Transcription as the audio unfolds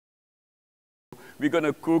We're going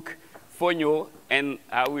to cook fonio, and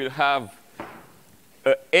I will have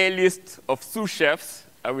a A-list of sous chefs.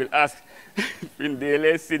 I will ask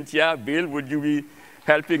Findele, Cynthia, Bill, would you be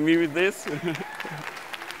helping me with this?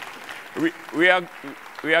 we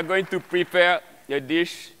are going to prepare a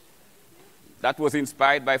dish that was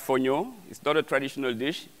inspired by fonio. It's not a traditional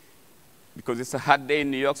dish because it's a hot day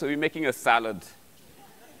in New York, so we're making a salad.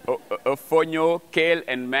 A fonio, kale,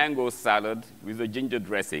 and mango salad with a ginger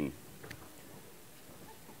dressing.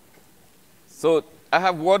 So I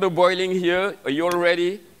have water boiling here. Are you all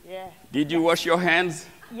ready? Yeah. Did you wash your hands?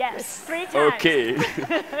 Yes, 3 times. Okay.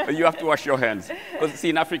 You have to wash your hands. Because see,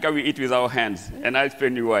 in Africa, we eat with our hands, and I'll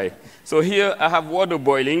explain you why. So here, I have water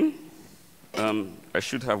boiling. I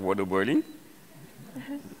should have water boiling.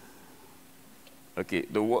 Okay,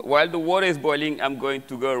 while the water is boiling, I'm going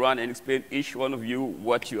to go around and explain each one of you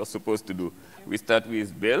what you are supposed to do. We start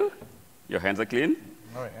with Bill. Your hands are clean?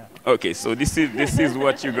 Oh, yeah. Okay, so this is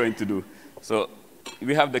what you're going to do. So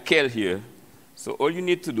we have the kale here. So all you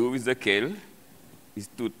need to do with the kale is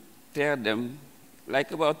to tear them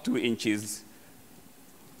like about 2 inches.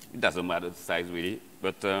 It doesn't matter the size really,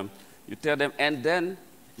 but you tear them, and then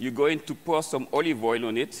you're going to pour some olive oil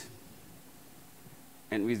on it.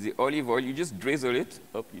 And with the olive oil, you just drizzle it.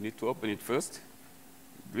 Oh, you need to open it first.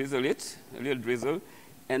 Drizzle it, a little drizzle,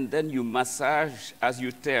 and then you massage as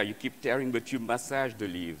you tear. You keep tearing, but you massage the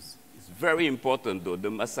leaves. It's very important, though,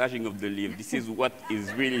 the massaging of the leaf. This is what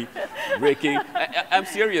is really breaking. I'm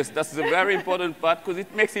serious. That's a very important part because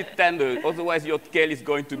it makes it tender. Otherwise, your kale is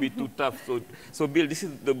going to be too tough. So Bill, this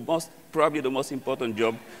is probably the most important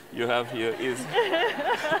job you have here is,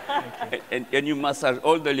 and you massage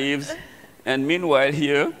all the leaves. And meanwhile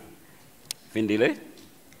here, Findile,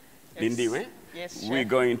 Lindiwe, Yes, we're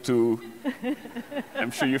going to, I'm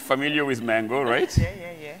sure you're familiar with mango, right?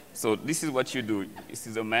 Yeah. So this is what you do. This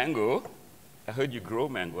is a mango. I heard you grow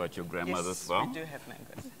mango at your grandmother's farm. Yes, we do have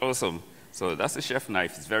mangoes. Awesome. So that's a chef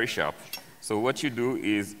knife. It's very sharp. So what you do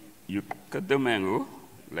is you cut the mango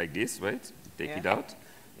like this, right? Take it out.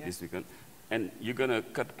 Yeah. This we can. And you're going to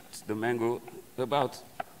cut the mango about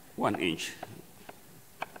 1 inch.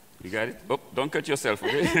 You got it? Oh, don't cut yourself,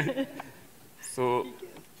 okay? So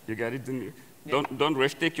you got it? Don't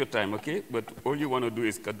rush. Take your time, okay? But all you want to do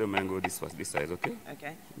is cut the mango this size, okay?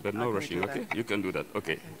 Okay. But no rushing, okay? You can do that.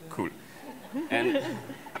 Okay, cool.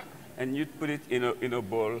 And you put it in a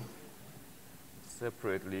bowl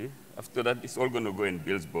separately. After that, it's all going to go in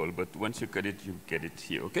Bill's bowl. But once you cut it, you get it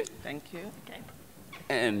here, okay? Thank you. Okay.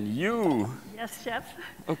 And you. Yes, chef.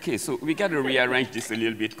 Okay, so we got to rearrange this a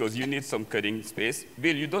little bit because you need some cutting space.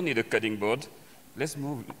 Bill, you don't need a cutting board. Let's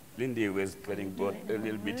move Lindy's cutting board a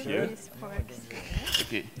little bit here.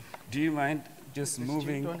 Okay. Do you mind just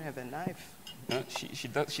moving? You don't have a knife.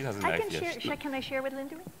 She has a knife. Can I share with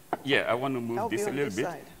Lindy? Yeah, I want to move I'll this be a on little this bit.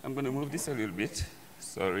 side. I'm going to move this a little bit.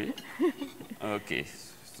 Sorry. Okay.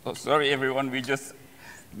 So, sorry, everyone. We just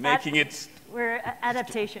making it. We're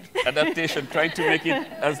adaptation. Adaptation, trying to make it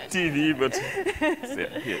as TV, but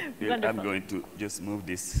so, here, I'm going to just move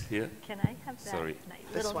this here. Can I have that? Sorry.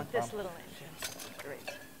 Knife? This one. This little knife. Great.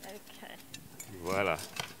 Okay. Voila.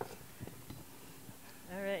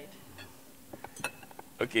 All right.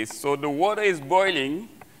 Okay, so the water is boiling.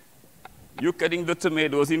 You're cutting the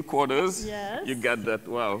tomatoes in quarters. Yes. You got that.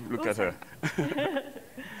 Wow, look at her.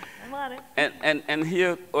 I'm on it. And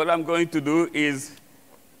here, all I'm going to do is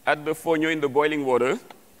add the fonio in the boiling water.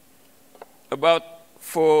 About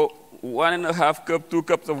for 1.5 cup, 2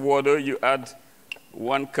 cups of water, you add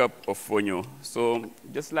 1 cup of fonio. So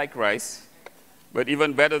just like rice, but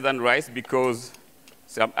even better than rice because,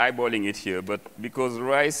 see, I'm eyeballing it here, but because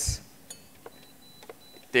rice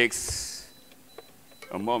takes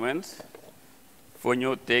a moment,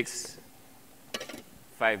 fonio takes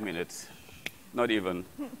 5 minutes. Not even.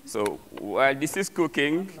 So while this is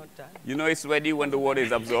cooking, you know it's ready when the water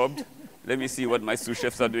is absorbed. Let me see what my sous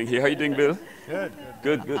chefs are doing here. How are you doing, Bill? Good.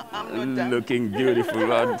 Good. Looking beautiful.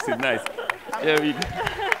 Wow, this is nice. Yeah,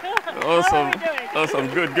 awesome.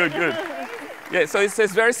 Good. Yeah, so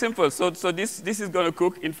it's very simple. So this is going to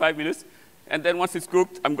cook in 5 minutes. And then once it's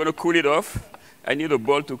cooked, I'm going to cool it off. I need a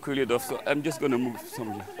bowl to cool it off, so I'm just going to move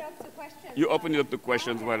some. You open it up to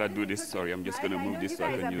questions while I do this. Sorry, I'm just going to move this so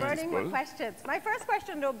I can use this bowl. Questions. My first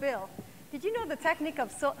question, though, Bill, did you know the technique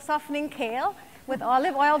of softening kale with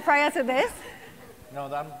olive oil prior to this? No,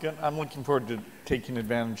 I'm looking forward to taking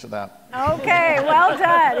advantage of that. Okay, well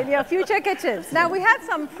done in your future kitchens. Now, we had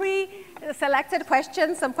some pre-selected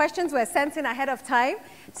questions. Some questions were sent in ahead of time.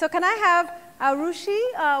 So can I have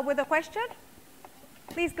Arushi with a question?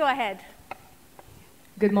 Please go ahead.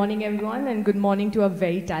 Good morning, everyone, and good morning to our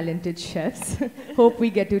very talented chefs. Hope we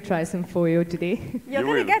get to try some fonio today. You're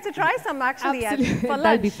going to get to try some, actually, for lunch.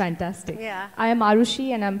 That'll be fantastic. Yeah. I am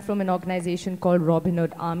Arushi, and I'm from an organization called Robin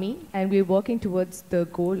Hood Army, and we're working towards the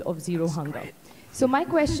goal of zero hunger. So my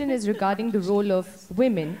question is regarding the role of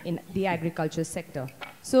women in the agriculture sector.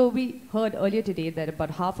 So we heard earlier today that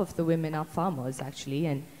about half of the women are farmers, actually,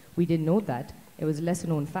 and we didn't know that. It was a lesser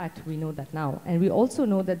known fact. We know that now. And we also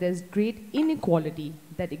know that there's great inequality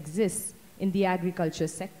that exists in the agriculture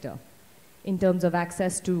sector in terms of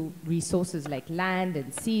access to resources like land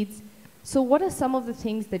and seeds. So what are some of the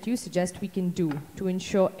things that you suggest we can do to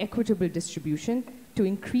ensure equitable distribution, to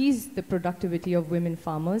increase the productivity of women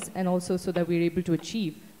farmers, and also so that we're able to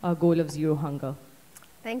achieve our goal of zero hunger?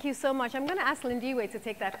 Thank you so much. I'm going to ask Lindiwe to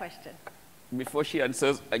take that question. Before she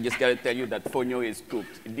answers, I just got to tell you that fonio is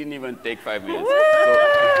cooked. It didn't even take 5 minutes.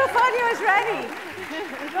 Fonio is ready.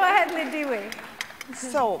 Go ahead, Lindiwe.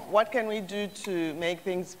 So what can we do to make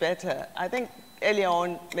things better? I think earlier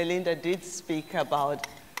on, Melinda did speak about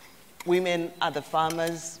women are the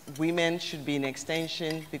farmers, women should be in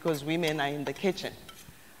extension because women are in the kitchen.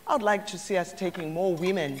 I would like to see us taking more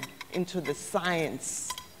women into the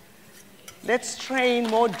science. Let's train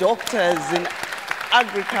more doctors in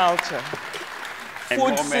agriculture,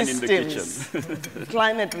 food systems,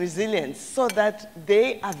 climate resilience, so that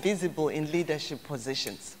they are visible in leadership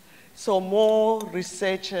positions. So more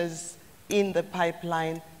researchers in the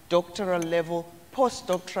pipeline, doctoral level,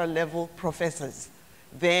 postdoctoral level professors.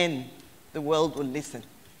 Then the world will listen.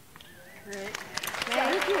 Great.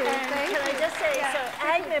 Thank you. And can I just say, so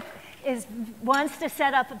AgNIP wants to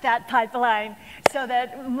set up that pipeline so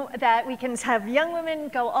that we can have young women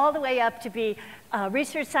go all the way up to be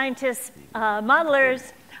research scientists,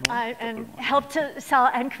 modelers, and help to solve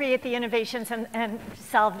and create the innovations and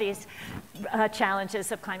solve these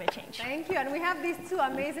challenges of climate change. Thank you. And we have these two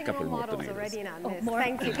amazing role models already in our midst.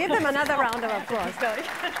 Thank you. Give them another round of applause.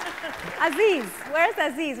 Aziz, where's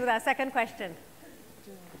Aziz with our second question?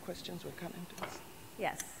 The questions were coming to us.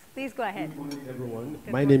 Yes, please go ahead. Good morning, everyone.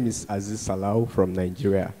 My name is Aziz Salau from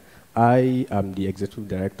Nigeria. I am the executive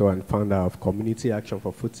director and founder of Community Action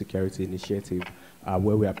for Food Security Initiative,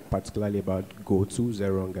 where we are particularly about Goal 2,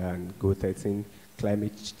 Zero Hunger, and Goal 13,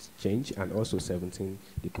 Climate Change, and also 17,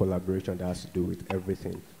 the collaboration that has to do with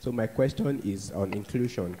everything. So my question is on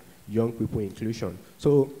inclusion, young people inclusion.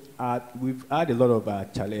 So we've had a lot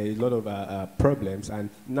of problems, and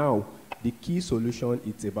now the key solution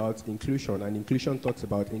is about inclusion, and inclusion talks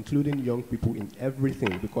about including young people in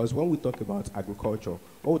everything, because when we talk about agriculture,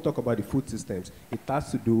 when we talk about the food systems, it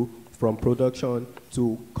has to do from production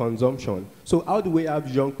to consumption. So how do we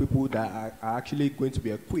have young people that are actually going to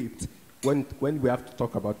be equipped when we have to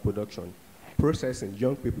talk about production, processing,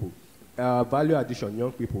 young people, value addition,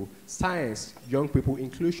 young people, science, young people,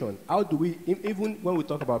 inclusion? How do we, even when we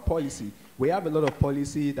talk about policy, we have a lot of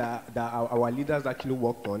policy that our leaders actually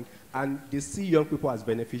work on, and they see young people as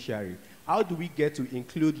beneficiary. How do we get to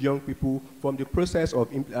include young people from the process of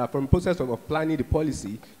planning the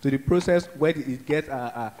policy to the process where it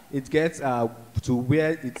gets to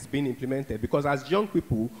where it's being implemented? Because as young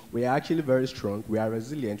people, we are actually very strong, we are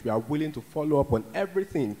resilient, we are willing to follow up on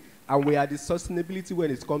everything, and we are the sustainability when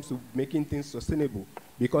it comes to making things sustainable.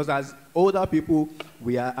 Because as older people,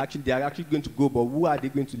 they are actually going to go, but who are they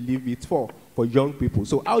going to leave it for? For young people.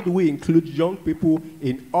 So how do we include young people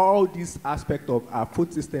in all these aspects of our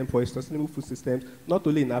food system, for a sustainable food systems, not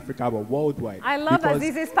only in Africa, but worldwide? I love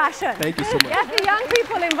Aziz's passion. Thank you so much. Get the young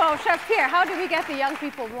people involved. Chef Pierre, how do we get the young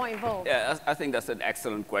people more involved? Yeah, I think that's an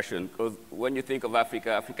excellent question, because when you think of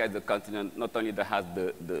Africa, Africa is a continent not only that has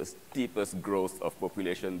the steepest growth of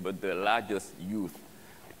population, but the largest youth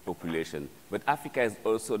population. But Africa is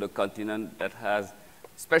also the continent that has,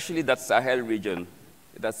 especially that Sahel region,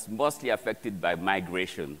 that's mostly affected by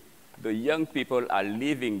migration. The young people are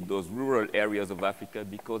leaving those rural areas of Africa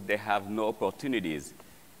because they have no opportunities.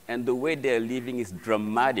 And the way they're living is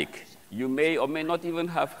dramatic. You may or may not even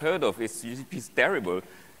have heard of it. It's terrible,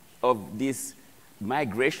 of this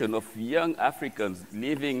migration of young Africans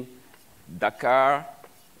leaving Dakar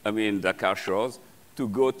shores, to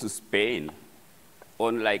go to Spain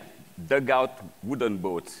on like dugout wooden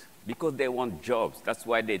boats, because they want jobs. That's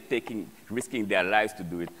why they're risking their lives to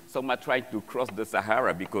do it. Some are trying to cross the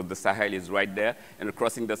Sahara because the Sahel is right there, and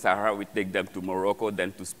crossing the Sahara will take them to Morocco,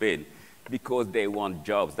 then to Spain, because they want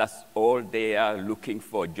jobs. That's all they are looking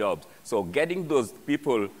for, jobs. So getting those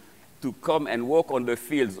people to come and work on the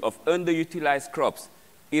fields of underutilized crops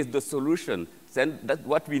is the solution. Then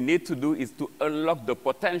what we need to do is to unlock the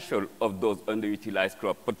potential of those underutilized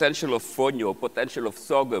crops, potential of fonio, potential of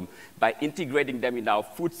sorghum. By integrating them in our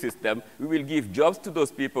food system, we will give jobs to those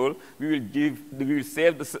people, we will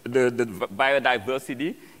save the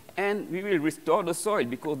biodiversity, and we will restore the soil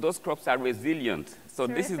because those crops are resilient. So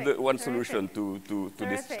this is the one solution to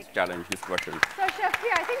this challenge, this question. So Chef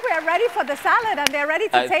Pierre, I think we are ready for the salad and they're ready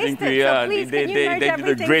to taste it. So please, they did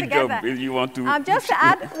a great together? job. You want to just to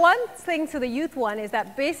add one thing to the youth one is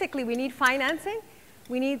that basically we need financing,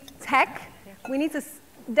 we need tech, we need to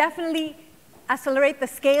definitely accelerate the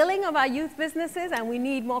scaling of our youth businesses, and we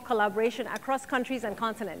need more collaboration across countries and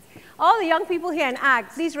continents. All the young people here in Ag,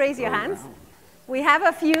 please raise your hands. We have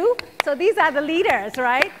a few, so these are the leaders,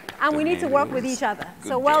 right? And we need to work with each other.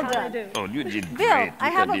 So well done. Oh, you did great. Bill, I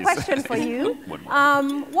have a question for you.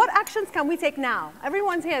 What actions can we take now?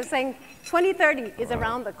 Everyone's here saying 2030 is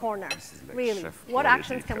around the corner. Really, what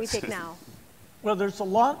actions can we take now? Well, there's a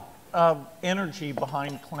lot of energy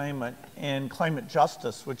behind climate and climate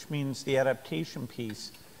justice, which means the adaptation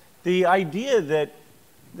piece. The idea that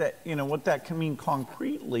what that can mean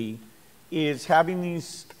concretely is having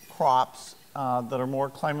these crops that are more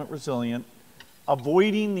climate resilient,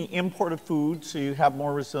 avoiding the import of food so you have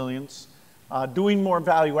more resilience, doing more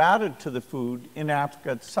value added to the food in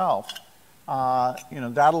Africa itself.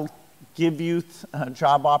 That'll give youth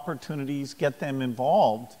job opportunities, get them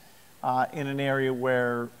involved in an area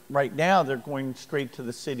where right now they're going straight to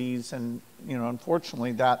the cities, and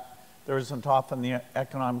unfortunately there isn't often the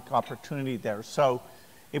economic opportunity there. So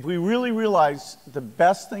if we really realize the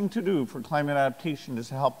best thing to do for climate adaptation is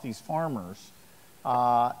to help these farmers,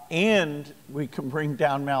 and we can bring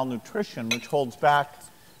down malnutrition, which holds back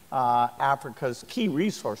Africa's key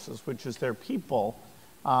resources, which is their people,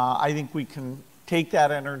 I think we can take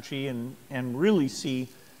that energy and really see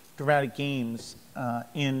dramatic gains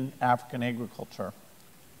in African agriculture.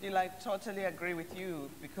 I totally agree with you,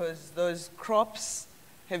 because those crops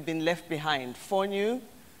have been left behind. Fonio,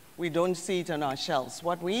 we don't see it on our shelves.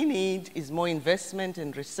 What we need is more investment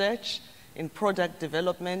in research, in product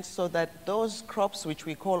development, so that those crops which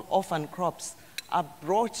we call orphan crops are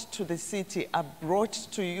brought to the city, are brought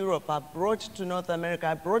to Europe, are brought to North America,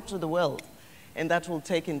 are brought to the world. And that will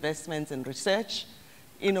take investments in research,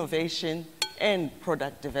 innovation, and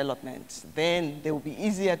product development. Then they will be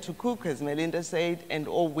easier to cook, as Melinda said, and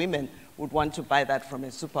all women would want to buy that from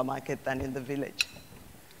a supermarket than in the village.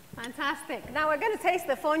 Fantastic. Now we're going to taste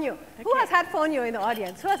the fonio. Okay. Who has had fonio in the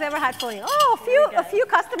audience? Who has ever had fonio? Oh, a few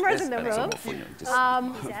customers in the room.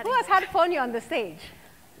 Who has had fonio on the stage?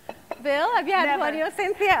 Bill, have you had fonio?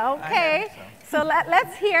 Cynthia? Okay. So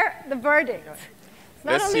let's hear the verdict. It's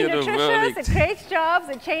not only nutritious, it creates jobs,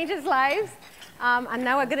 it changes lives. And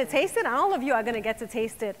now we're going to taste it, and all of you are going to get to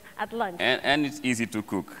taste it at lunch. And it's easy to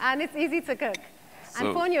cook. And it's easy to cook.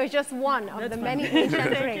 And fonio is just one of the many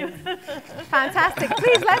ancient grains. Fantastic.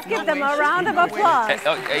 Please, let's give them a round of applause.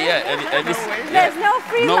 There's no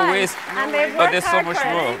free lunch. No waste. And they've but there's so hard much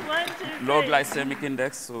for more. Low glycemic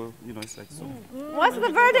index, so, it's like so. What's the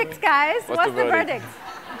verdict, guys? What's the verdict?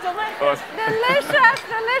 Delicious. Delicious,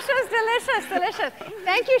 delicious, delicious, delicious.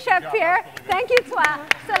 Thank you, Chef Pierre. Thank you to our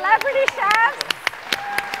celebrity chefs.